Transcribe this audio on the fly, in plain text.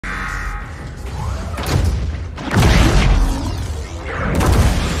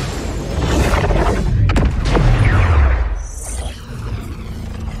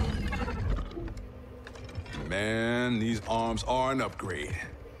man, these arms are an upgrade.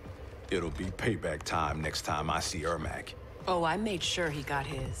 It'll be payback time next time I see Ermac. Oh, I made sure he got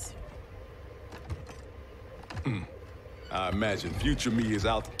his. I imagine future me is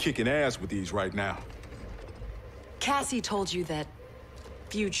out kicking ass with these right now. Cassie told you that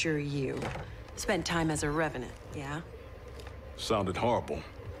future you spent time as a revenant, yeah? Sounded horrible.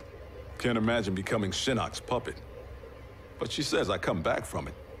 Can't imagine becoming Shinnok's puppet. But she says I come back from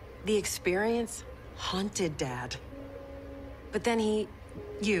it. The experience haunted Dad. But then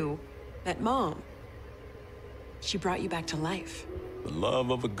you, met Mom. She brought you back to life. The love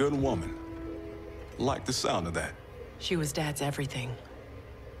of a good woman. Like the sound of that. She was Dad's everything.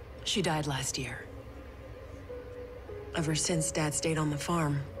 She died last year. Ever since Dad stayed on the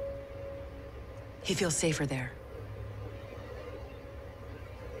farm, he feels safer there.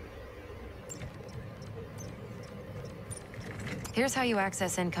 Here's how you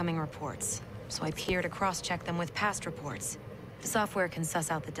access incoming reports. Swipe here to cross-check them with past reports. The software can suss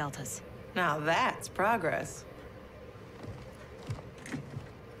out the deltas. Now that's progress.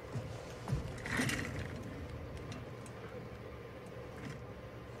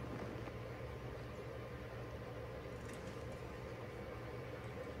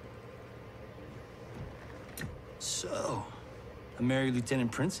 So, a married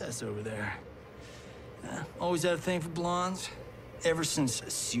lieutenant princess over there. Always had a thing for blondes. Ever since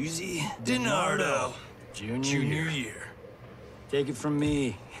Susie DiNardo Junior year. Take it from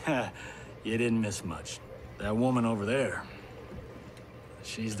me, you didn't miss much. That woman over there,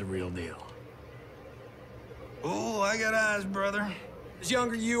 she's the real deal. Oh, I got eyes, brother. As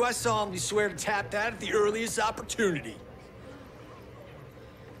younger you, I solemnly swear to tap that at the earliest opportunity.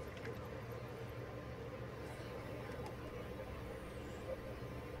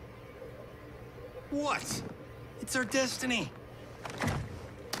 What? It's our destiny.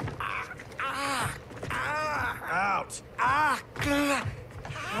 Out.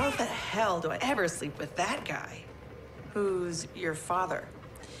 How the hell do I ever sleep with that guy? Who's your father?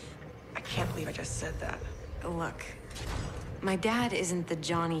 I can't believe I just said that. Look, my dad isn't the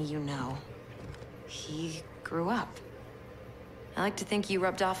Johnny you know. He grew up. I like to think you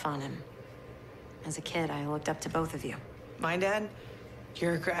rubbed off on him. As a kid, I looked up to both of you. My dad,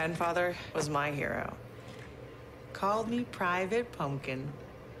 your grandfather, was my hero. Called me Private Pumpkin.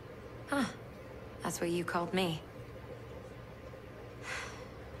 Huh. That's what you called me.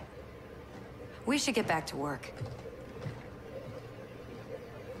 We should get back to work.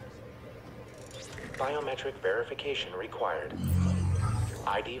 Biometric verification required.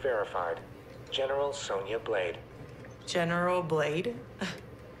 ID verified. General Sonya Blade. General Blade?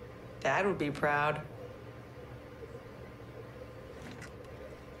 Dad would be proud.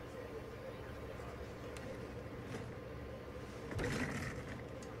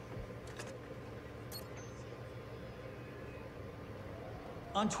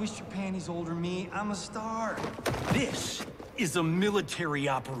 Untwist your panties, older me. I'm a star. This is a military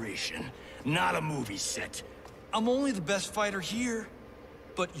operation, not a movie set. I'm only the best fighter here,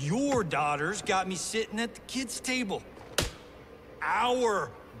 but your daughter's got me sitting at the kids' table. Our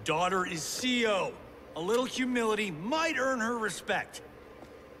daughter is CO. A little humility might earn her respect.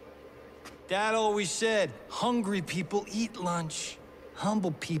 Dad always said, hungry people eat lunch,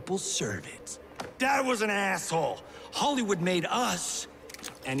 humble people serve it. Dad was an asshole. Hollywood made us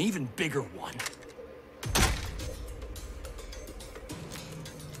an even bigger one.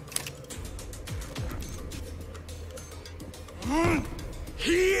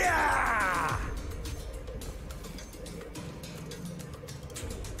 Yeah!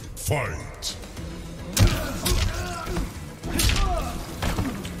 Fight!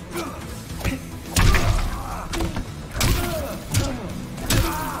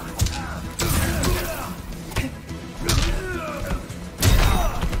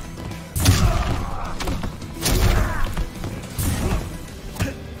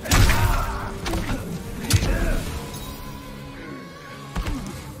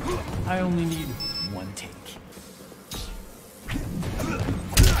 I only need one take.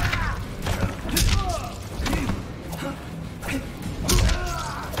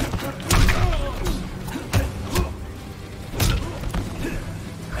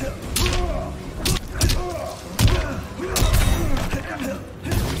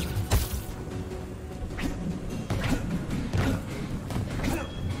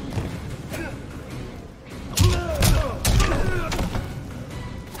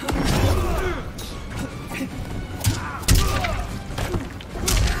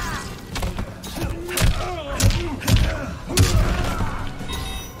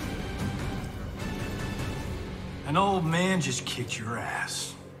 An old man just kicked your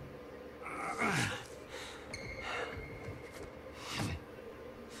ass.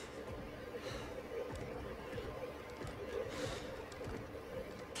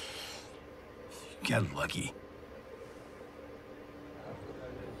 Got lucky.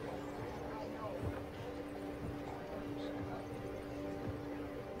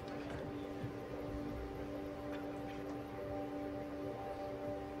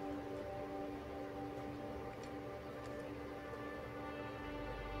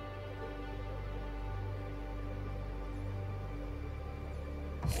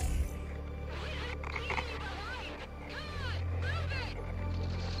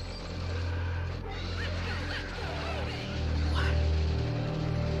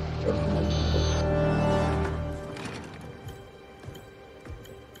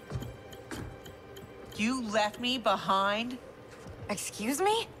 You left me behind? Excuse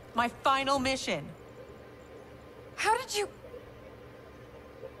me? My final mission. How did you...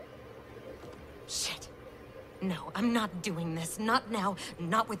 Shit. No, I'm not doing this. Not now.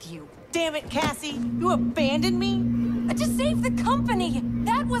 Not with you. Damn it, Cassie! You abandoned me? To save the company!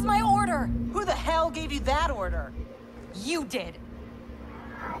 That was my order! Who the hell gave you that order? You did.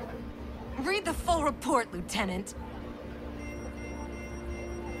 Read the full report, Lieutenant.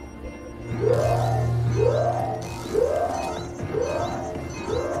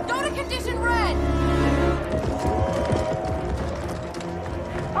 Go to condition red!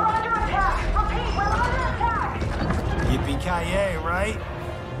 We're under attack! Repeat, we're under attack! Yippee-ki-yay, right?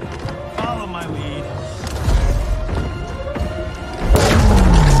 Follow my lead.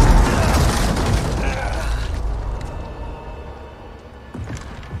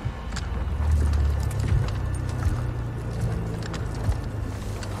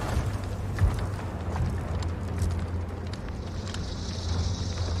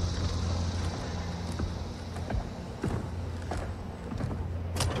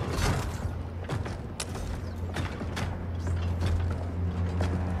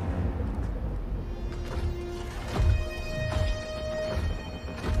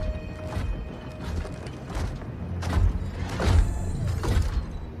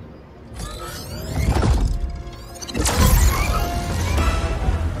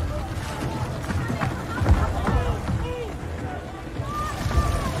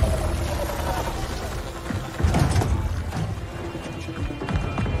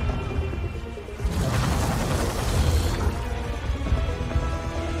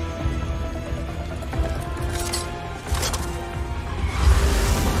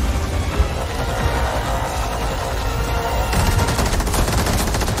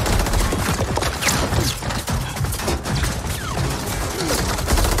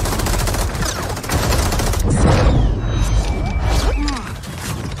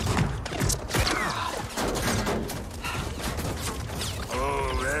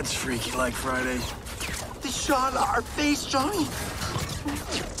 Freaky like Friday. They shot our face, Johnny.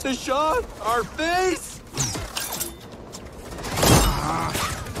 They shot our face.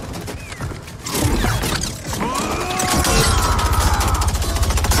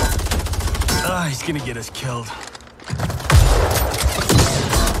 He's gonna get us killed.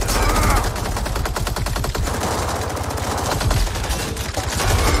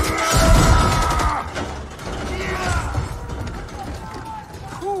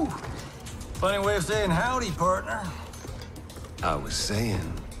 Funny way of saying howdy, partner. I was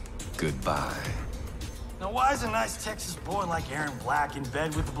saying goodbye. Now why is a nice Texas boy like Aaron Black in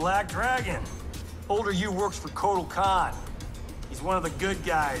bed with the Black Dragon? Older you works for Kotal Khan. He's one of the good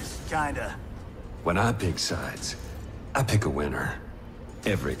guys, kinda. When I pick sides, I pick a winner.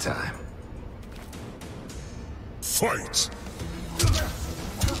 Every time. Fight!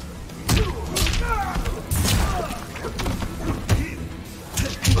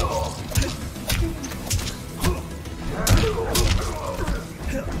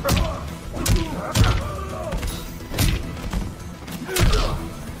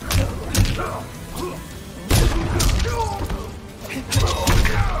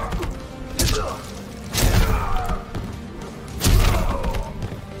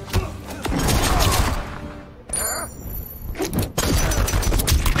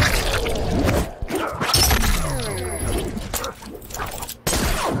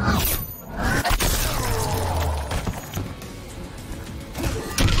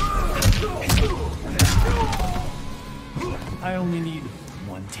 I only need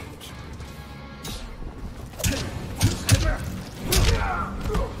one take.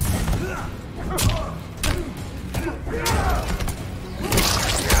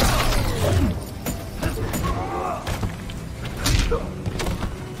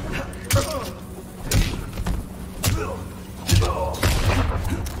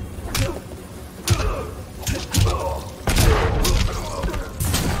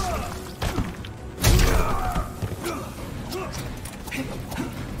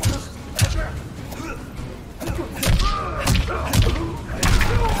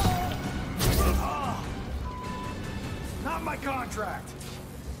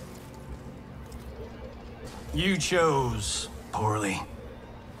 You chose poorly.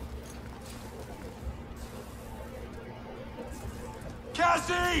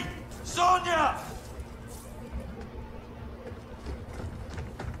 Cassie! Sonya!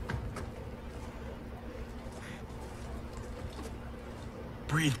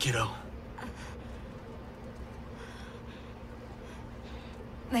 Breathe, kiddo.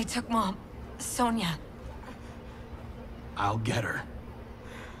 They took Mom. Sonya. I'll get her.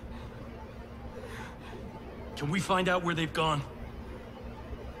 Can we find out where they've gone?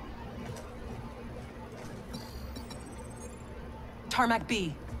 Tarmac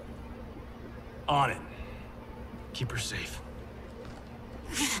B. On it. Keep her safe.